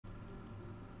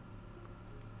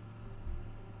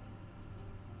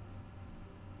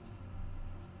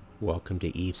Welcome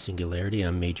to Eve Singularity.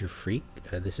 I'm Major Freak.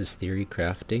 This is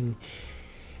Theorycrafting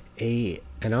an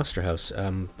Astrahus.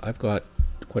 I've got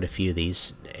quite a few of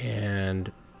these,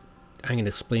 and I'm going to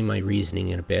explain my reasoning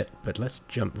in a bit, but let's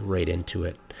jump right into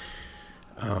it.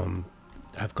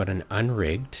 I've got an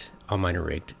unrigged, all mine are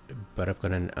rigged, but I've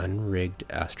got an unrigged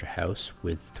Astrahus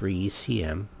with 3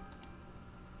 ECM,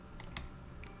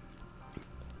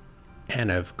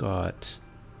 and I've got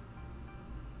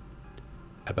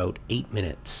about 8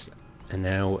 minutes. And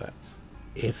now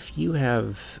if you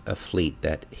have a fleet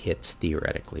that hits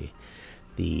theoretically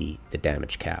the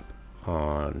damage cap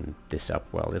on this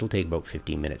upwell, it'll take about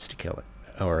 15 minutes to kill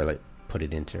it, or like put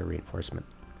it into reinforcement.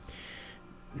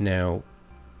 Now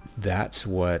that's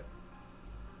what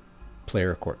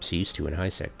player corps used to in high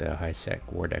sec. The high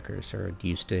sec war deckers are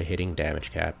used to hitting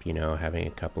damage cap, you know, having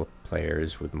a couple of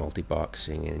players with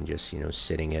multi-boxing and just, you know,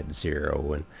 sitting at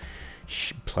 0 and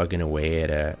plugging away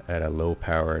at a low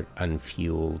powered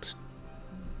unfueled,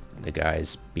 the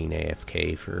guys being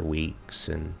AFK for weeks,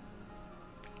 and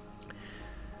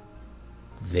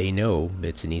they know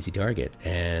it's an easy target.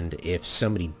 And if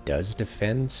somebody does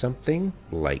defend something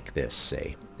like this,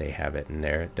 say they have it and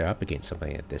they're up against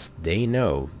something like this, they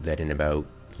know that in about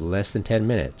less than 10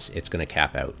 minutes it's going to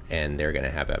cap out and they're going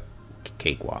to have a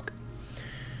cakewalk.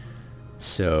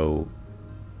 So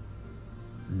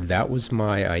that was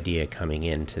my idea coming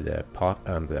into the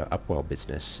upwell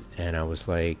business, and I was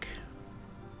like,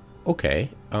 okay,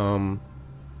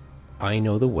 I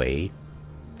know the way.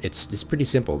 It's pretty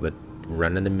simple. The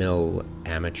run-of-the-mill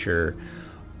amateur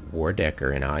war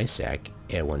decker in ISEC,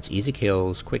 it wants easy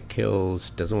kills, quick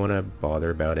kills, doesn't want to bother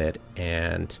about it,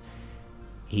 and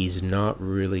he's not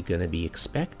really going to be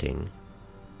expecting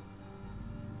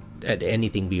at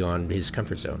anything beyond his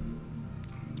comfort zone.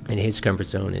 And his comfort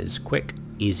zone is quick,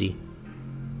 easy,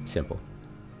 simple.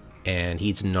 And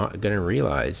he's not going to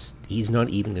realize, he's not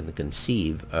even going to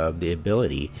conceive of the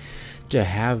ability to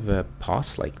have a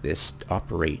POS like this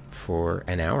operate for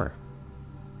an hour.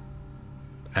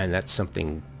 And that's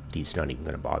something he's not even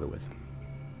going to bother with.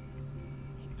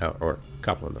 Or a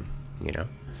couple of them, you know.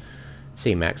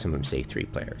 Say maximum, say 3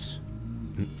 players.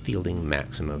 Fielding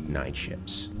maximum of 9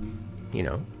 ships. You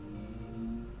know.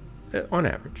 On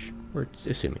average, we're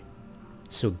assuming.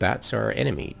 So that's our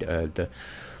enemy.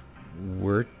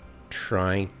 We're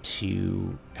trying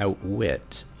to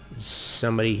outwit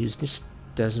somebody who just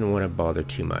doesn't want to bother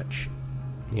too much,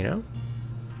 you know?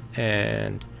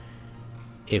 And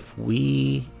if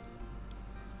we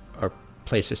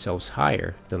place ourselves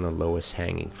higher than the lowest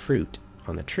hanging fruit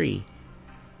on the tree,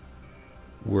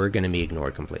 we're going to be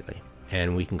ignored completely.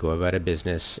 And we can go about a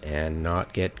business and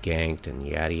not get ganked and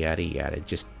yada yada yada.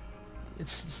 Just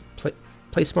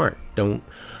play smart. Don't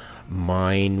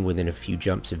mine within a few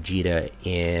jumps of Jita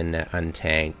in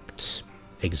untanked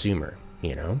Exhumer,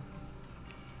 you know?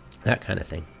 That kind of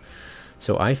thing.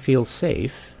 So I feel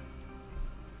safe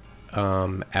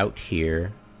out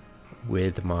here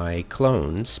with my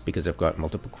clones because I've got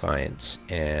multiple clients,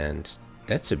 and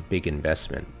that's a big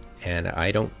investment. And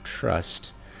I don't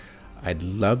trust... I'd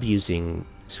love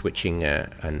switching a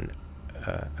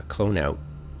clone out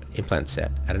implant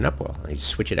set at an upwell. I just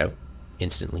switch it out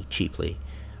instantly, cheaply,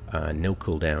 no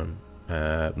cooldown,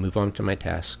 move on to my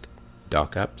task,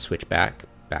 dock up, switch back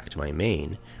to my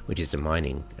main, which is the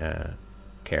mining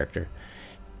character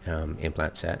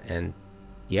implant set. And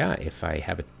yeah, if I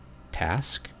have a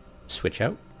task, switch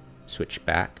out, switch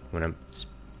back when it's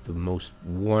the most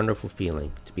wonderful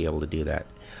feeling to be able to do that.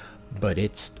 But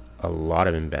it's a lot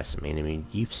of investment. I mean,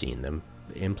 you've seen them.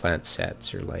 Implant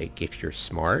sets are like, if you're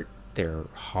smart, they're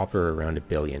hover around $1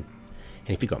 billion. And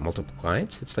if you've got multiple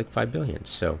clients, it's like 5 billion.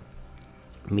 So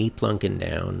me plunking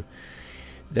down,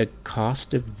 the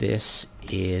cost of this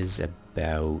is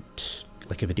about,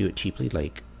 like if I do it cheaply,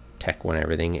 like tech one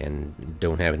everything and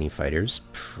don't have any fighters,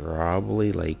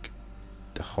 probably like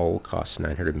the hull costs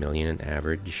 900 million on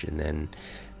average, and then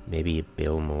maybe $1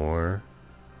 billion more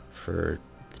for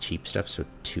the cheap stuff, so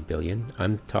 2 billion.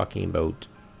 I'm talking about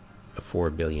a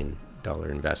 $4 billion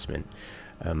investment.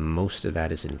 Most of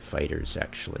that is in fighters,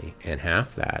 actually, and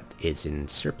half that is in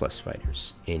surplus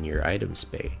fighters in your items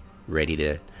bay, ready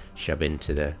to shove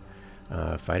into the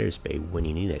fighters bay when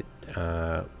you need it.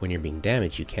 When you're being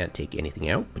damaged, you can't take anything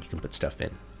out, but you can put stuff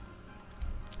in.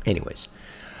 Anyways,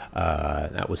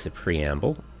 that was the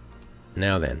preamble.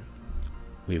 Now then,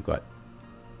 we've got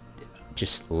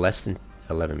just less than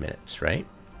 11 minutes, right?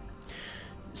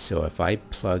 So if I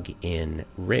plug in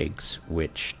rigs,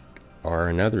 which are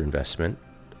another investment,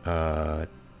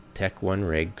 Tech 1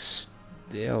 rigs,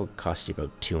 they'll cost you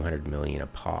about 200 million a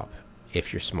pop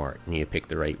if you're smart and you pick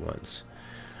the right ones.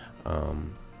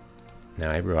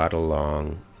 Now I brought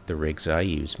along the rigs I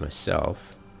use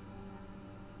myself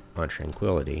on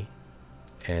Tranquility,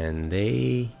 and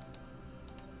they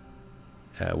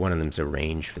one of them's a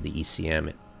range for the ECM.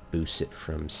 It boosts it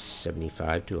from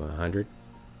 75 to 100.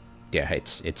 Yeah,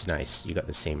 it's nice. You got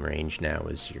the same range now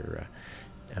as your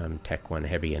Tech 1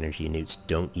 heavy energy neuts.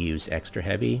 Don't use extra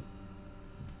heavy.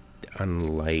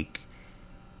 Unlike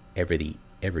every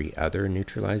other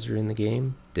neutralizer in the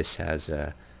game, this has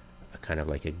a kind of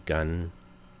like a gun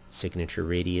signature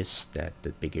radius, that the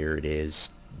bigger it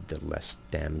is, the less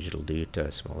damage it'll do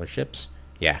to smaller ships.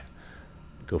 Yeah,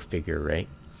 go figure, right?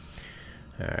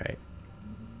 Alright.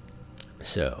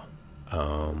 So,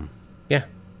 yeah.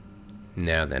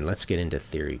 Now then, let's get into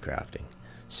theory crafting.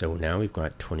 So now we've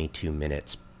got 22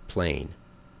 minutes playing.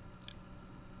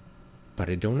 But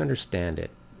I don't understand it.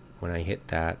 When I hit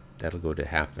that, that'll go to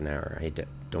half an hour. I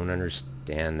don't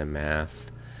understand the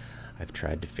math. I've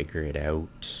tried to figure it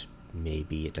out.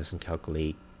 Maybe it doesn't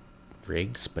calculate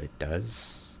rigs, but it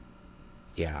does.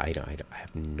 Yeah, I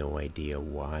have no idea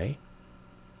why.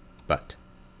 But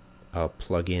I'll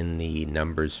plug in the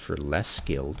numbers for less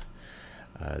skilled.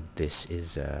 This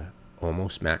is a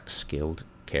almost max skilled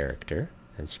character,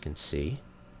 as you can see.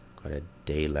 Got a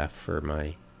day left for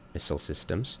my missile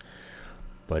systems,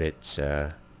 but it's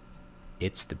the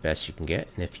best you can get.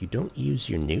 And if you don't use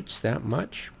your neuts that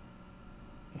much,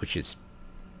 which is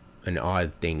an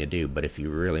odd thing to do, but if you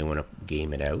really want to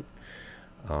game it out,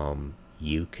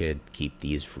 you could keep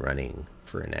these running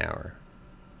for an hour,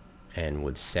 and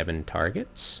with 7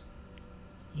 targets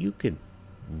you could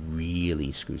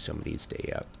really screw somebody's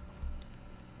day up.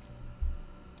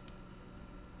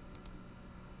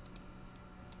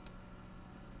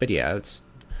 But yeah,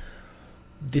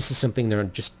 this is something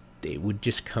it would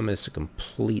just come as a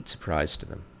complete surprise to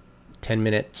them. 10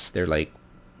 minutes, they're like,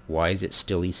 why is it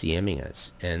still ECMing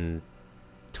us? And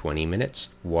 20 minutes,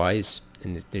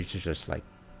 and they're just like,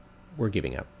 we're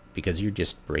giving up, because you're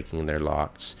just breaking their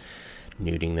locks,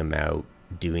 neuting them out,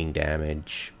 doing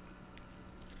damage.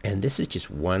 And this is just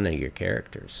one of your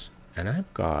characters, and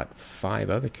I've got 5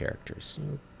 other characters.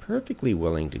 You're perfectly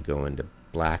willing to go into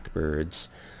Blackbirds,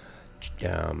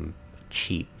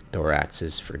 cheap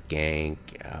thoraxes for gank,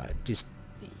 just,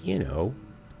 you know,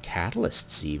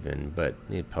 catalysts even, but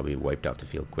it probably wiped out the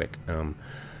field quick.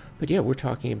 But yeah, we're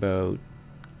talking about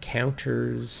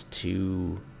counters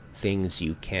to things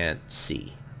you can't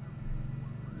see.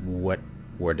 What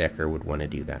Wardecker would want to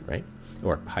do that, right?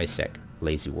 Or high-sec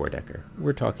lazy Wardecker.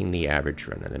 We're talking the average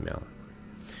run-of-the-mill.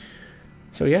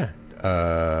 So yeah,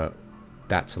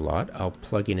 that's a lot. I'll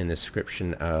plug in a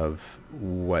description of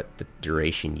what the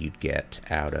duration you'd get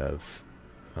out of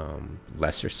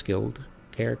lesser skilled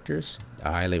characters.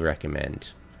 I highly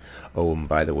recommend. Oh, and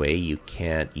by the way, you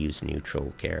can't use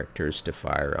neutral characters to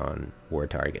fire on war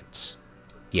targets.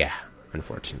 Yeah,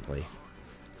 unfortunately.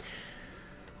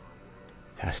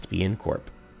 Has to be in Corp.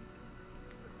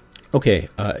 Okay,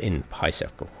 in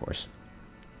high-sec, of course.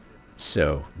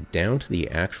 So, down to the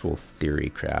actual theory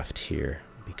craft here,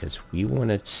 because we want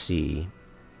to see,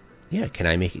 yeah, can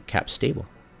I make it cap stable?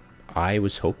 I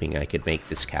was hoping I could make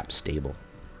this cap stable.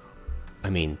 I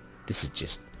mean, this is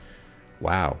just,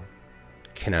 wow.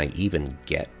 Can I even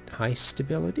get high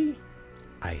stability?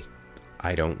 I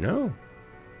don't know.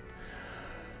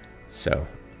 So,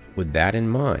 with that in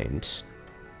mind,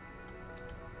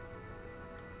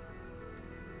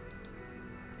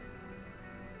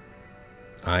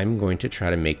 I'm going to try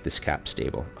to make this cap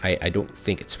stable. I don't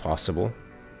think it's possible.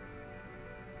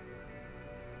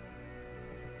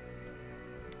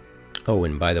 Oh,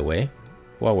 and by the way,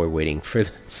 while we're waiting for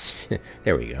this,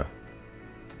 there we go.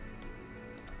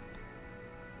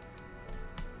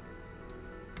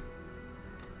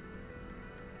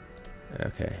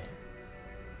 Okay.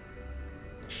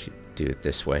 Should do it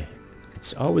this way.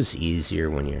 It's always easier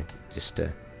when you're just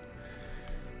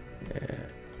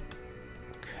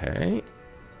okay.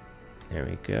 There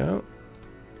we go.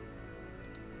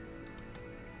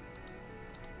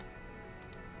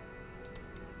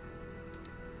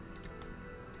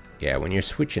 Yeah, when you're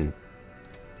switching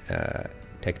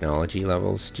technology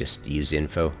levels, just use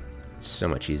info. It's so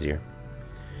much easier.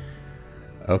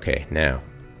 Okay, now,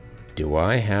 do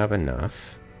I have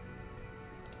enough?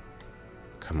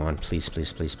 Come on, please,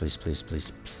 please, please, please, please,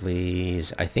 please,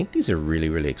 please. I think these are really,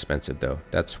 really expensive, though.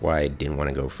 That's why I didn't want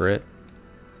to go for it.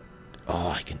 Oh,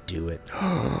 I can do it.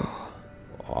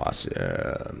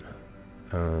 Awesome.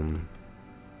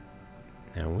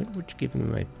 Now, what would you give me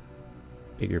my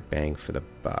bigger bang for the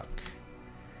buck?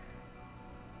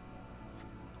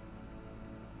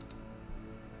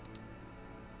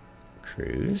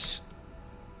 Cruise.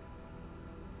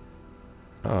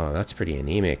 Oh, that's pretty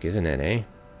anemic, isn't it, eh?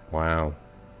 Wow.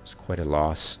 It's quite a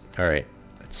loss. Alright,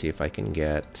 let's see if I can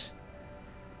get...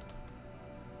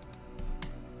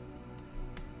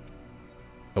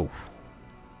 Oh,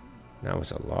 that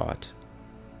was a lot.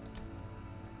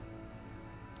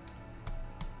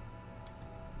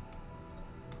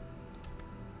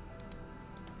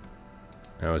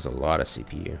 That was a lot of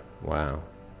CPU. Wow.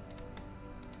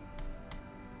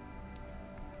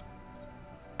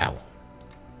 Ow.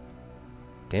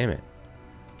 Damn it.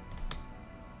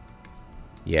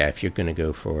 Yeah, if you're gonna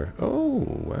go for... Oh,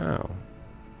 wow.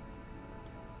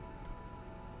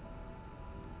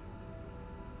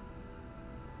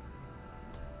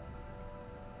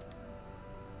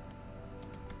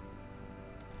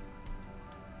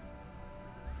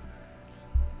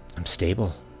 I'm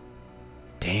stable.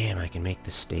 Damn, I can make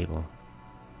this stable.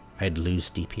 I'd lose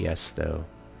DPS though.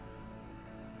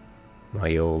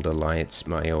 My old alliance,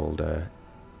 my old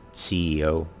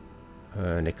CEO,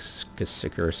 Nick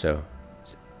Scicurso,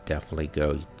 definitely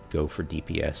go for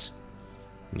DPS.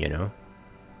 You know?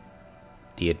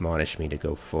 He admonished me to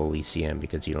go full ECM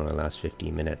because you don't last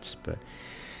 15 minutes, but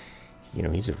you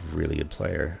know, he's a really good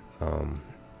player. And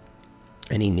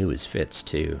he knew his fits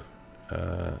too.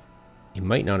 He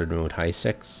might not have known high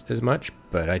sex as much,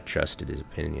 but I trusted his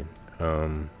opinion.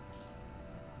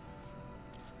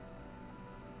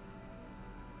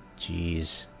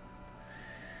 Jeez.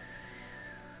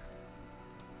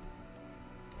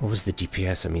 What was the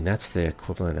DPS? I mean, that's the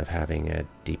equivalent of having a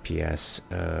DPS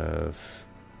of...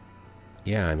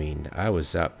 Yeah, I mean, I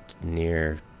was up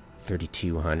near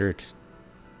 3,200.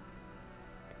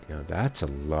 You know, that's a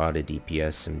lot of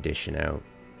DPS I'm dishing out.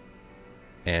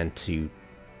 And to...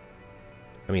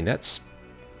 I mean, that's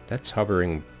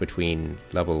hovering between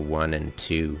level 1 and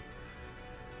 2.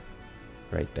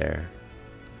 Right there.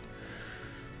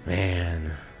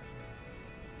 Man.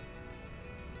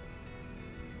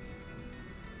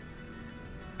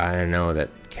 I don't know, that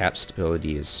cap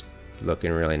stability is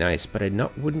looking really nice, but I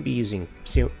wouldn't be using...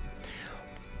 See,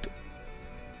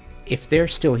 if they're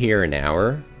still here an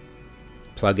hour,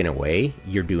 plugging away,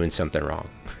 you're doing something wrong.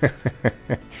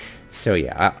 So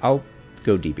yeah, I'll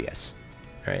go DPS.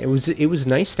 All right, it was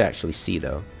nice to actually see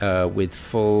though. With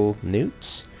full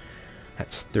neuts,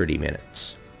 that's 30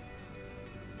 minutes.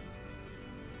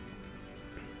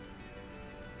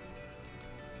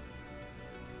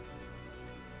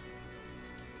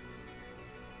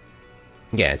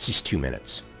 Yeah, it's just 2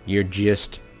 minutes. You're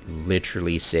just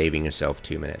literally saving yourself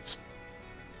 2 minutes.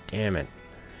 Damn it.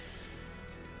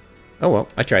 Oh well,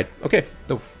 I tried. Okay.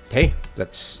 Oh, hey,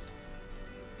 it's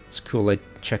cool. I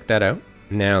checked that out.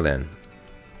 Now then,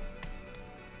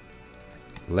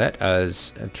 let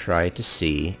us try to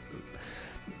see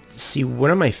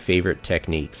one of my favorite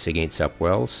techniques against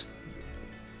upwells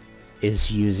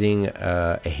is using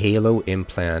a halo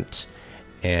implant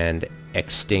and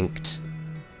extinct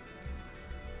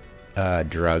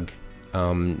drug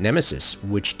nemesis,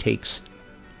 which takes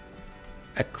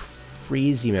a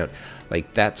crazy amount.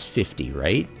 Like, that's 50,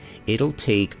 right? It'll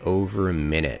take over a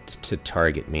minute to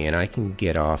target me, and I can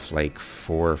get off like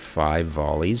 4 or 5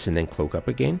 volleys and then cloak up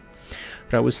again.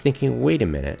 But I was thinking, wait a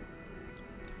minute,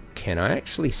 can I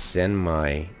actually send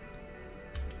my,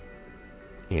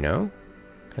 you know,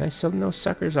 can I send those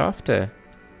suckers off to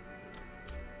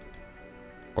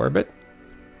orbit?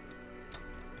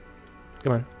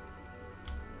 Come on.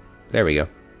 There we go.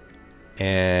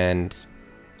 And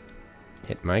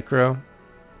hit micro.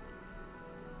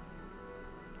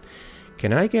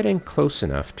 Can I get in close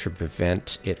enough to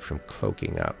prevent it from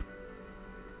cloaking up?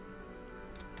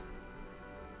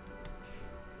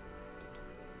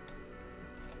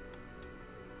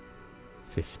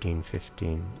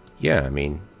 $15. Yeah, I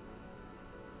mean...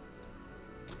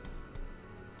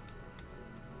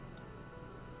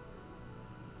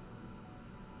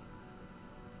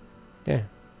 Yeah.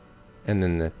 And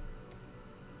then the...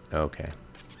 Okay.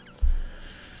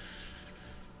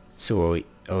 So,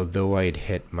 although I'd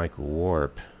hit micro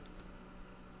warp,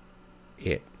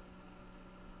 it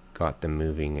got them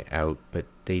moving out, but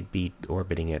they'd be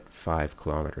orbiting at 5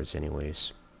 kilometers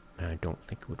anyways. I don't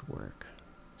think it would work.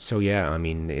 So yeah, I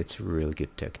mean, it's a really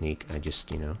good technique. I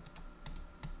just, you know,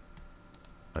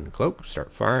 uncloak,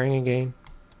 start firing again,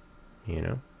 you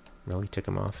know, really tick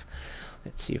them off.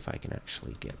 Let's see if I can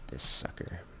actually get this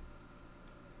sucker.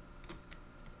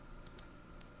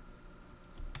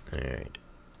 Alright.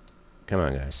 Come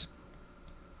on, guys.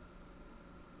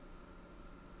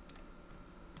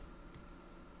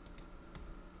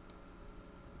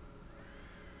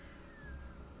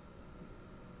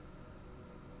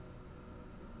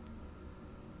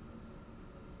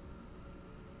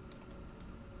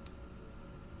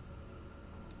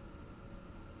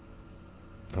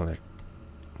 Oh,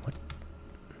 what?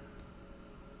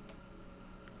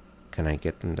 Can I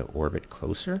get them to orbit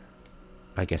closer?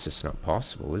 I guess it's not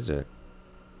possible, is it?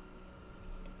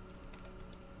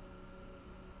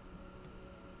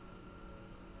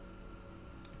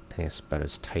 I think it's about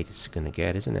as tight as it's gonna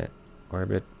get, isn't it?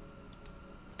 Orbit.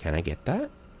 Can I get that?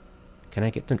 Can I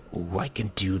get them? Oh, I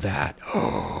can do that.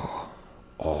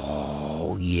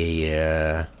 Oh,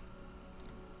 yeah.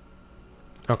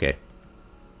 Okay.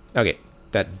 Okay.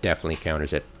 That definitely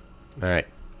counters it. Alright.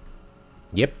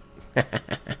 Yep.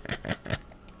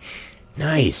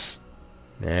 Nice.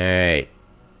 Alright.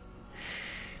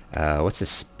 What's the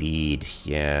speed?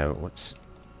 Yeah, what's...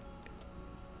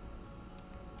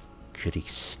 Could he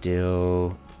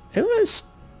still... It was...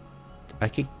 I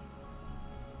could...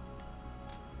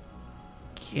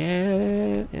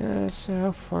 Get... Yeah, so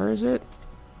how far is it?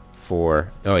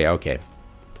 4. Oh, yeah, okay.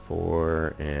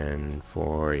 4 and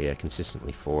 4. Yeah,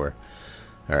 consistently 4.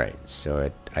 Alright,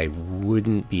 so I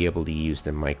wouldn't be able to use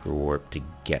the micro warp to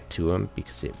get to him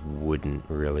because it wouldn't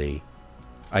really...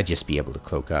 I'd just be able to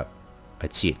cloak up.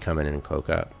 I'd see it coming in and cloak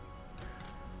up.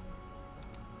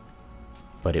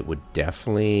 But it would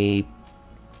definitely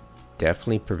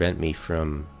prevent me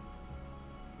from,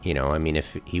 you know, I mean,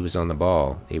 if he was on the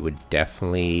ball, it would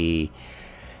definitely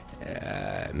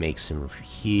make some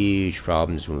huge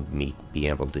problems with me being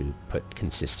able to put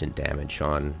consistent damage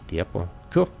on the upwell.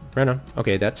 Cool, right on.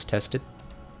 Okay, that's tested.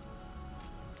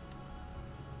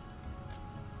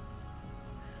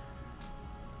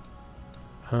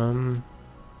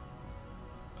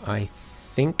 I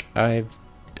think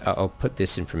I'll put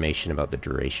this information about the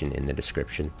duration in the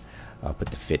description. I'll put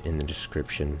the fit in the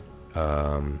description.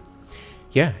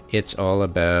 Yeah, it's all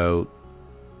about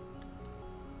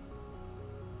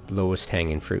lowest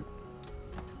hanging fruit.